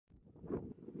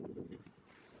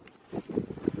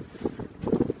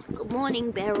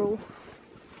Morning, Beryl.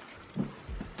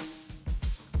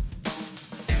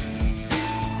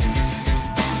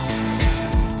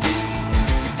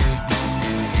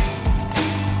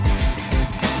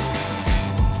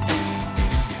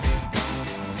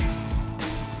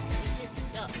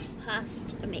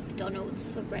 Past a McDonald's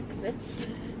for breakfast.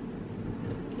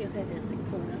 You're headed in the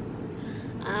corner.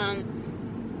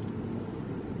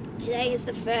 Today is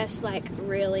the first like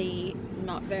really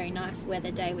not very nice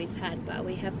weather day we've had, but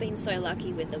we have been so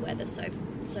lucky with the weather so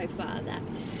far that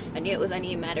I knew it was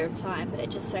only a matter of time, but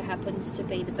it just so happens to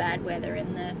be the bad weather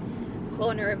in the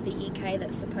corner of the UK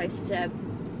that's supposed to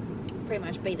pretty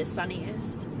much be the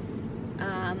sunniest.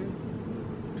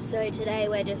 So today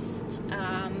we're just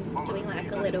doing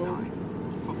like a little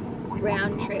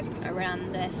round trip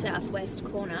around the southwest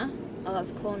corner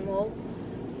of Cornwall,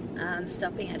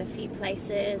 stopping at a few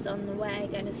places on the way,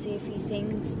 going to see a few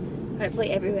things.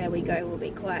 Hopefully everywhere we go will be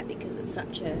quiet because it's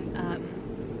such a,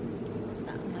 what's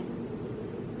that on my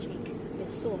cheek? A bit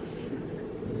of sauce.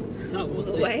 All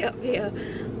the way up here.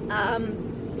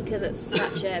 Because it's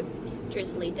such a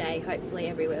drizzly day, hopefully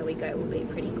everywhere we go will be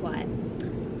pretty quiet.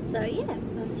 So yeah,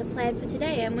 that's the plan for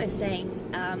today, and we're staying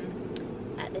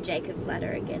at the Jacob's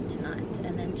Ladder again tonight,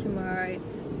 and then tomorrow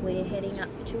we're heading up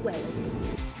to Wales.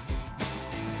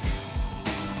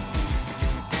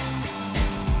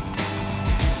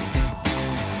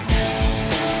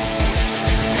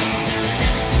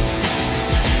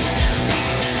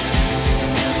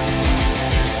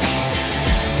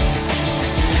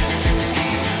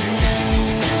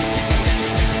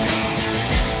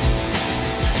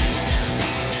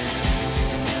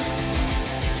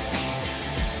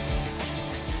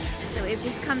 We've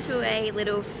just come to a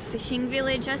little fishing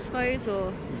village, I suppose,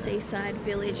 or seaside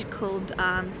village called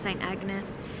St. Agnes,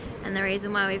 and the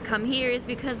reason why we've come here is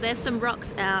because there's some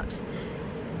rocks out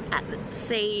at the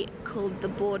sea called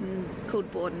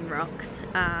Borden Rocks.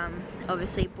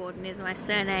 Obviously Borden is my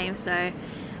surname, so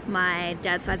my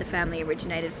dad's side of the family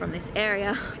originated from this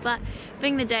area, but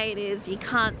being the day it is, you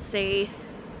can't see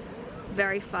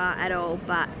very far at all,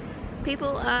 but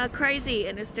people are crazy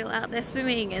and are still out there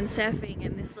swimming and surfing,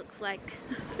 and this looks like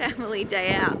a family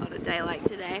day out on a day like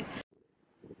today.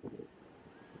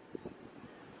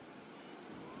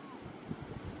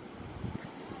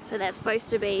 So that's supposed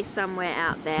to be somewhere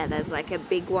out there. There's like a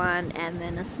big one and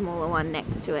then a smaller one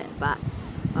next to it, but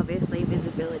obviously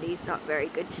visibility is not very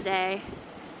good today.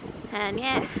 And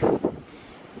yeah,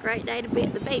 great day to be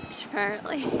at the beach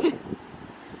apparently.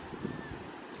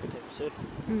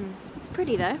 It's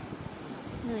pretty though.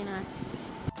 Really nice.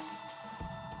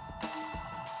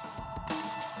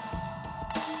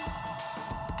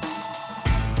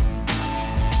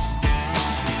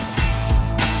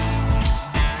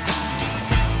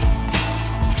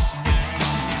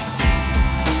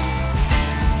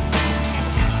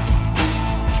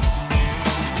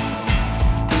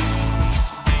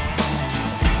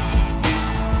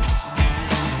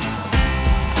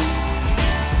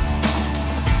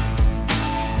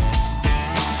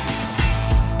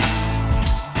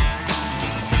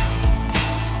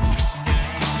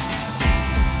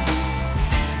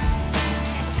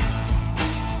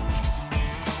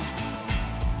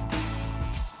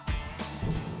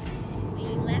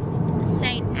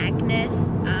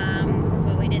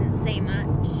 But we didn't see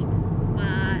much,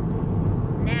 but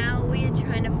now we're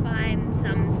trying to find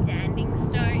some standing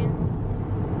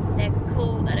stones. They're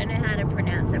called, I don't know how to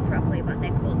pronounce it properly, but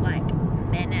they're called like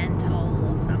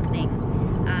Menantol or something,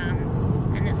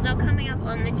 and it's not coming up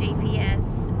on the GPS,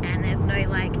 and there's no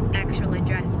like actual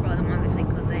address for them obviously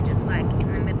because they're just like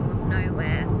in the middle of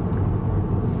nowhere.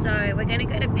 So we're going to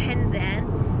go to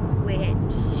Penzance,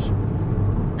 which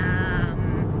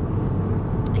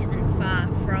far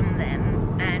from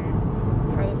them, and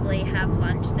probably have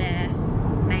lunch there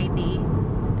maybe,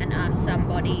 and ask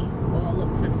somebody or look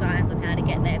for signs on how to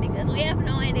get there because we have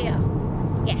no idea.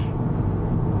 Yeah.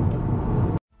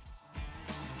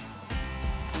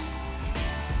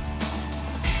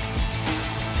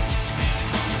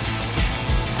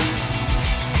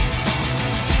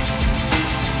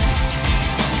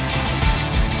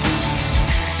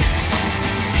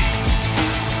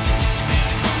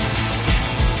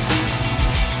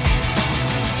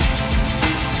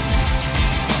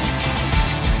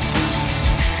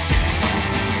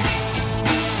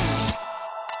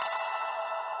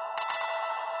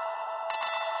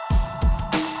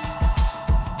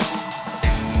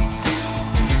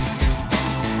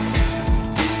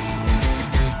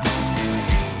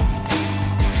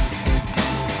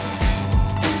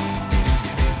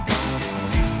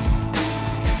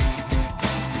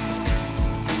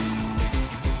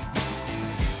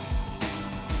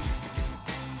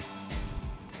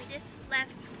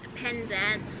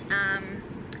 chance.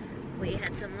 We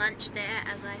had some lunch there,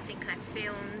 as I think I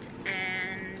filmed,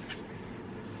 and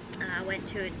went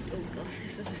to a, oh god,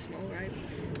 this is a small road.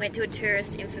 Went to a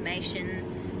tourist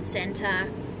information centre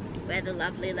where the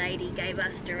lovely lady gave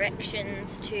us directions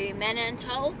to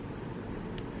Minack.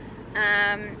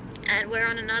 And we're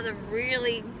on another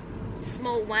really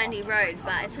small windy road,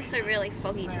 but it's also really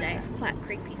foggy today. It's quite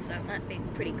creepy, so it might be a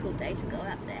pretty cool day to go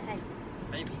out there. Hey,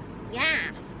 Maybe.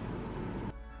 yeah.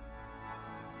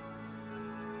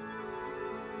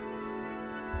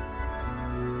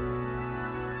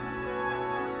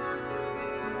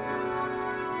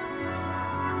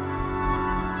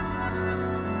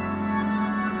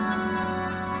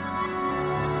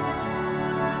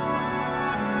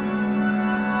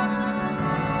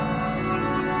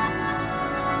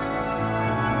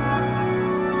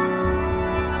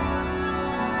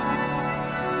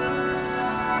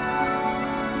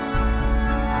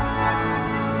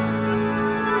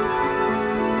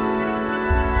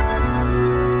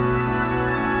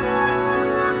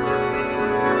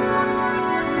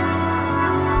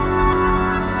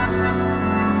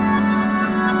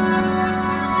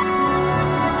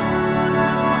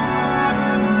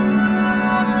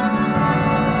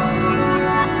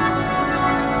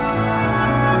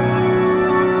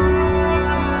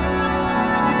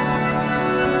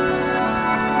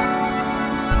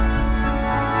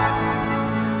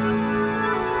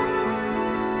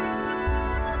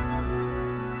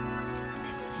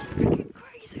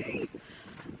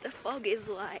 Is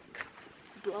like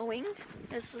blowing.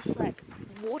 It's just like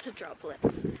water droplets.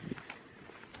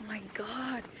 Oh my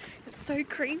god, it's so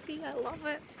creepy. I love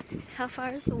it. How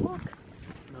far is the walk?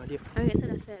 No idea. I think it's at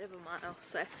a third of a mile,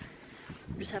 so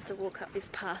we just have to walk up this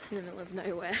path in the middle of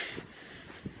nowhere,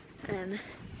 and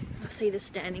I'll see the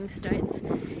standing stones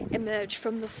emerge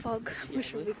from the fog,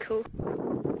 which will be cool.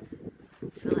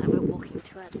 I feel like we're walking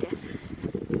to our death.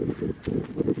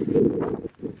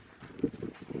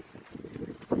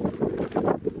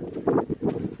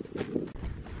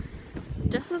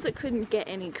 Just as it couldn't get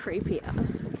any creepier.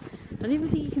 I don't even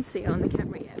think you can see it on the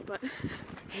camera yet, but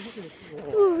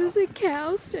oh, there's a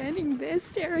cow standing there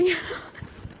staring at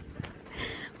us.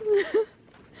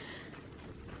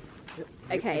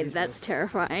 Okay, that's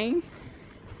terrifying.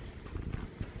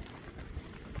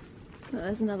 Oh,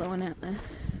 there's another one out there.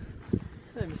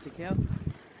 Hello, Mr. Cow.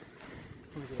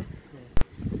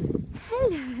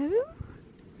 Hello.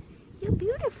 You're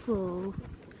beautiful.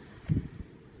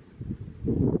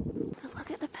 But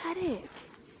look at the paddock.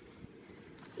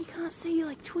 You can't see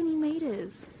like 20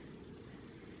 meters.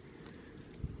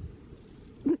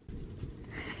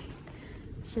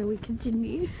 Shall we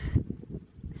continue?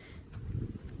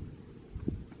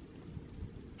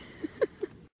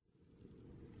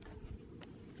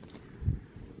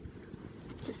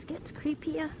 Just gets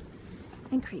creepier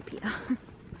and creepier.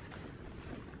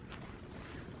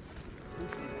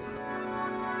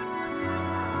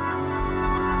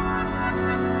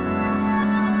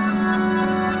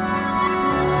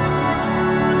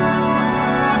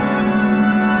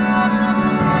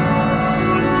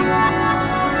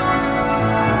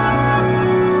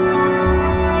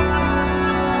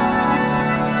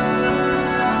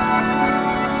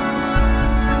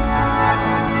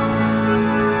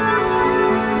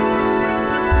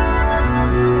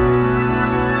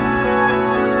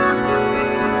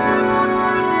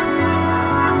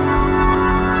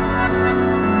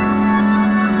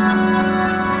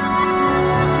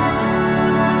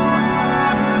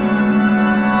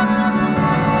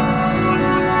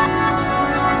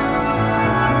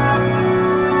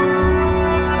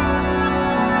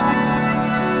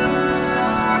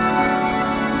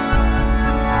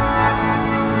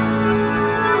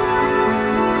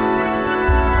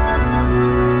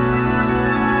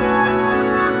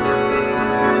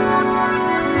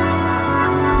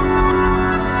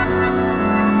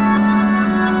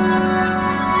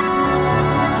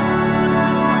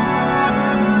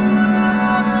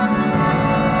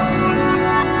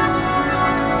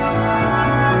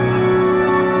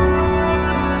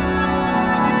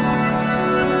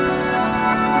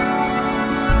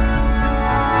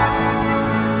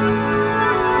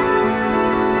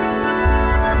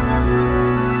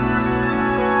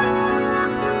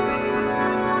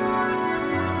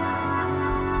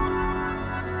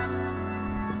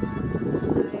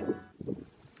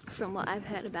 From what I've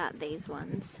heard about these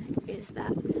ones is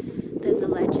that there's a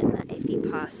legend that if you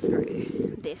pass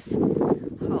through this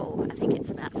hole, I think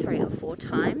it's about 3 or 4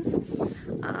 times,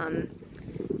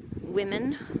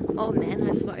 women or men,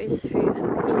 I suppose, who have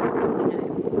trouble,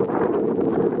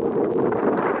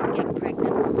 getting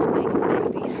pregnant or making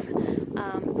babies,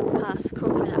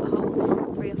 crawl through that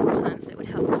hole 3 or 4 times, they would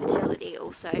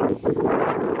also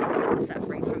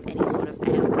suffering from any sort of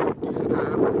ailment,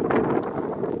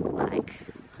 like,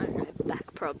 I don't know,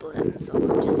 back problems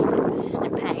or just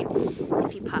persistent pain.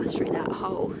 If you pass through that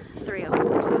hole 3 or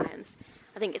 4 times,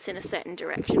 I think it's in a certain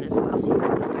direction as well, so you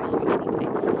can just go through anyway.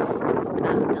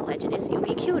 The legend is you'll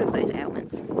be cured of those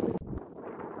ailments. Seriously,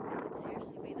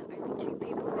 be the only 2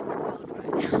 people in the world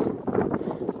right now.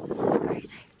 This is crazy.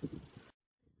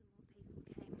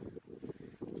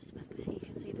 Just back there, you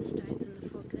can see the stones and the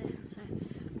fog there, so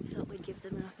we thought we'd give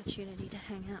them an opportunity to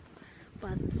hang out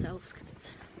by themselves because it's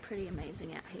pretty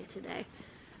amazing out here today.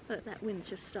 Look, that wind's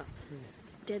just stopped.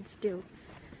 It's dead still.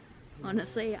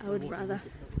 Honestly, I would rather,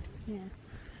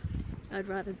 I'd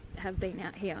rather have been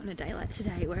out here on a day like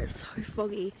today where it's so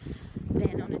foggy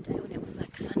than on a day when it was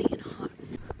like sunny and hot.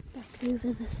 Back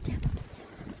over the steps.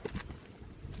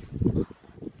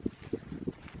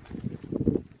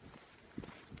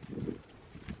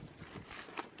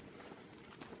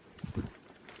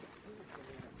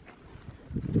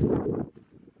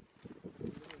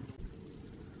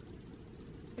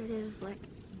 It is like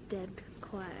dead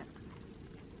quiet.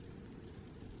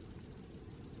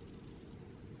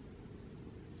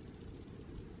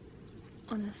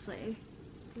 Honestly,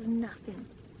 there's nothing.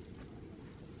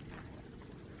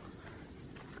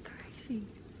 It's crazy.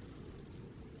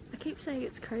 I keep saying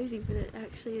it's crazy, but it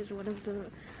actually is one of the,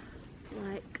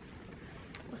 like,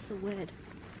 what's the word?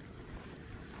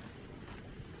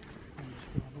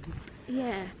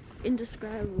 Yeah,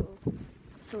 indescribable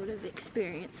sort of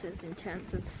experiences in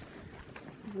terms of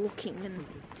walking and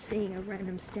seeing a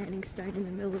random standing stone in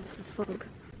the middle of the fog.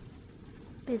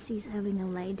 Bessie's having a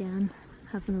lay down,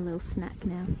 having a little snack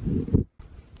now.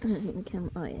 I don't think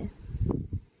oh yeah.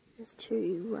 There's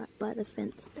 2 right by the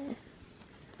fence there.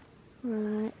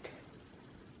 Right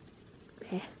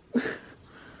there.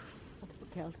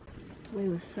 We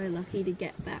were so lucky to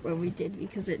get that when we did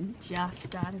because it just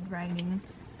started raining.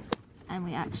 And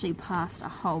we actually passed a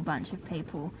whole bunch of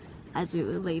people as we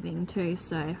were leaving too,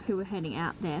 so who were heading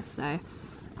out there, so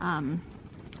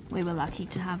we were lucky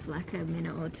to have like a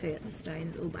minute or 2 at the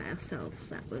stones all by ourselves.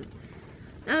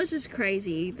 That was just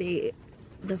crazy.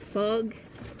 The fog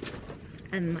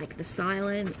and like the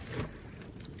silence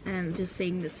and just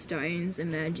seeing the stones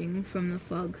emerging from the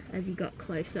fog as you got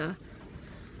closer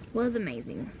was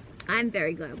amazing. I'm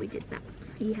very glad we did that.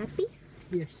 Are you happy?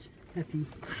 Yes, happy.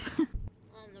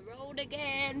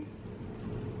 Again.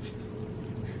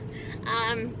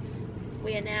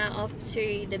 We are now off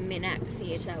to the Minack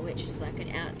Theatre, which is like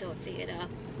an outdoor theatre.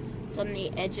 It's on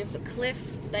the edge of the cliff,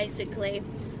 basically.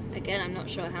 Again, I'm not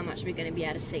sure how much we're going to be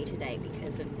able to see today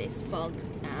because of this fog,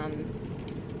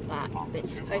 but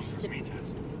it's supposed to...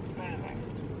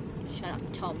 Shut up,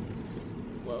 Tom.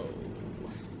 Whoa.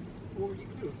 Well, you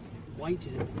could have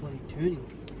waited at the bloody turning.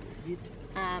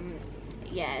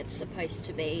 Yeah, it's supposed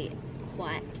to be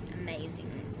quite amazing.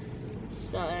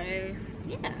 So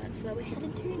yeah, that's where we're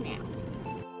headed to now.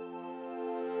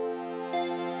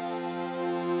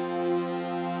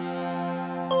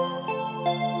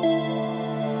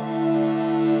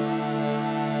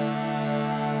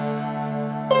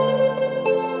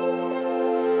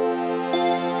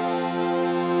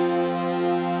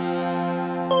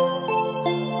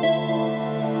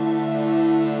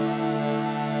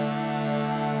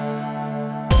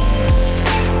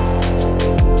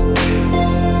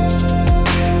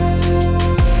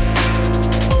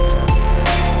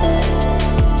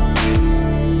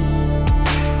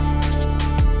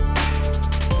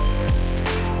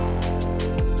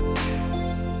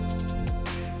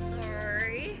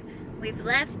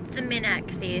 Left the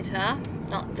Minack Theatre.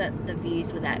 Not that the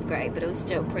views were that great, but it was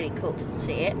still pretty cool to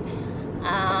see it.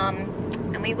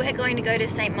 And we were going to go to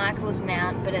St. Michael's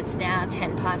Mount, but it's now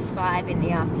 5:10 in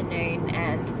the afternoon,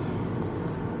 and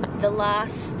the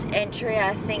last entry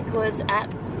I think was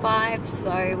at 5,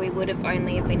 so we would have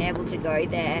only been able to go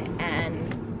there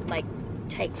and like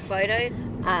take photos,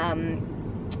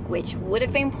 which would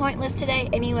have been pointless today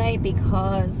anyway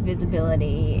because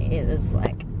visibility is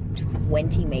like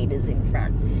 20 meters in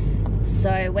front.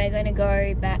 So we're going to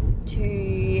go back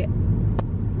to...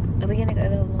 Are we going to go to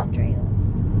the laundry?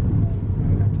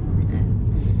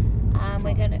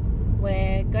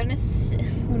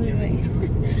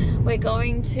 We're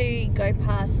going to go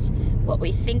past what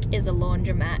we think is a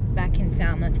laundromat back in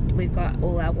Falmouth. We've got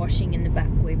all our washing in the back.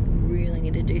 We really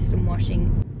need to do some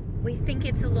washing. We think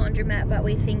it's a laundromat, but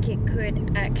we think it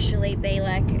could actually be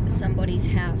like somebody's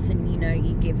house, and you know,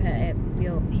 you give her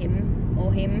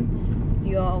him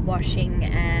your washing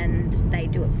and they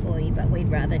do it for you, but we'd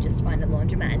rather just find a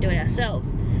laundromat and do it ourselves.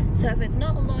 So if it's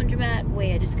not a laundromat,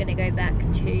 we're just going to go back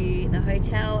to the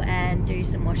hotel and do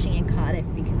some washing in Cardiff,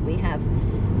 because we're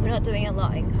not doing a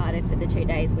lot in Cardiff for the 2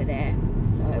 days we're there,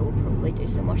 so we'll probably do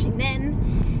some washing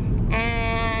then.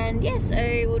 And yeah, so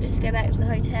we'll just go back to the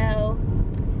hotel,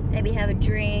 maybe have a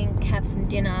drink, have some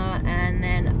dinner, and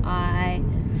then I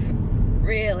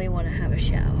really want to have a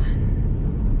shower.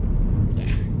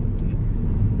 Yeah.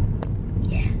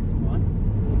 Yeah. Why?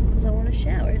 Because I want a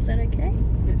shower, is that okay?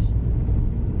 Yes.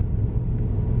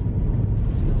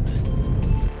 It's not bad.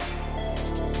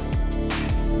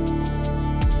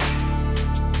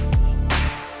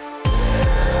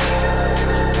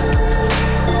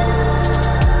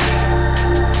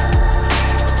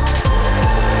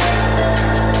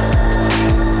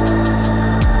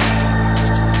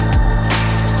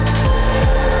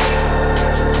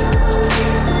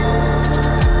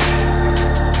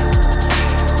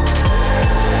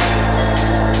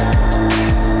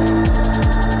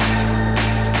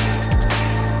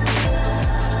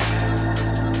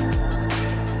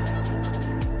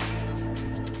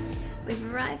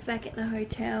 We've arrived back at the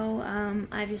hotel.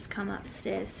 I've just come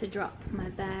upstairs to drop my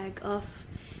bag off,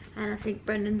 and I think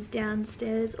Brendan's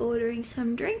downstairs ordering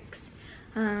some drinks.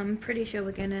 I'm pretty sure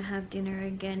we're gonna have dinner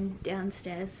again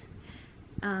downstairs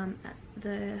at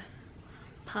the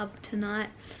pub tonight,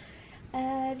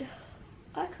 and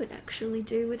I could actually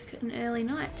do with an early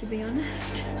night, to be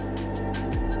honest.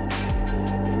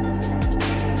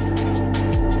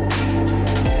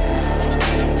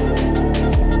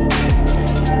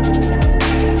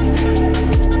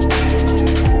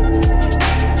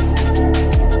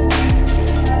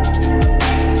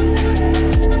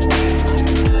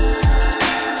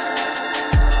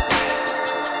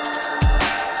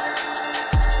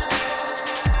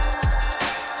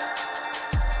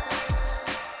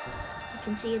 I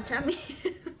can see your tummy.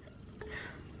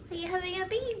 Are you having a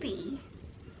baby?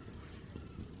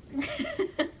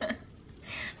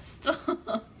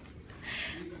 Stop.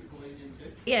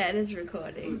 Yeah, it is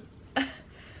recording.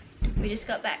 We just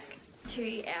got back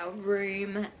to our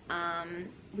room.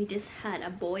 We just had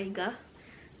a boiga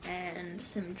and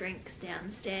some drinks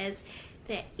downstairs.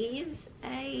 There is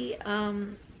a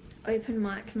open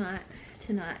mic night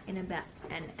tonight in about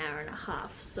an hour and a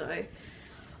half, so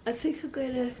I think I'm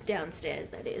gonna, downstairs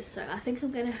that is, so I think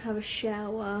I'm gonna have a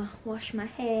shower, wash my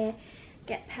hair,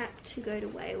 get packed to go to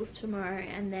Wales tomorrow,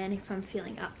 and then if I'm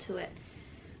feeling up to it,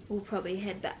 we'll probably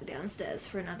head back downstairs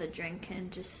for another drink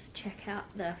and just check out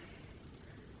the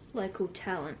local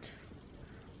talent,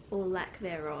 or lack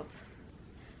thereof.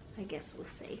 I guess we'll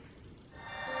see.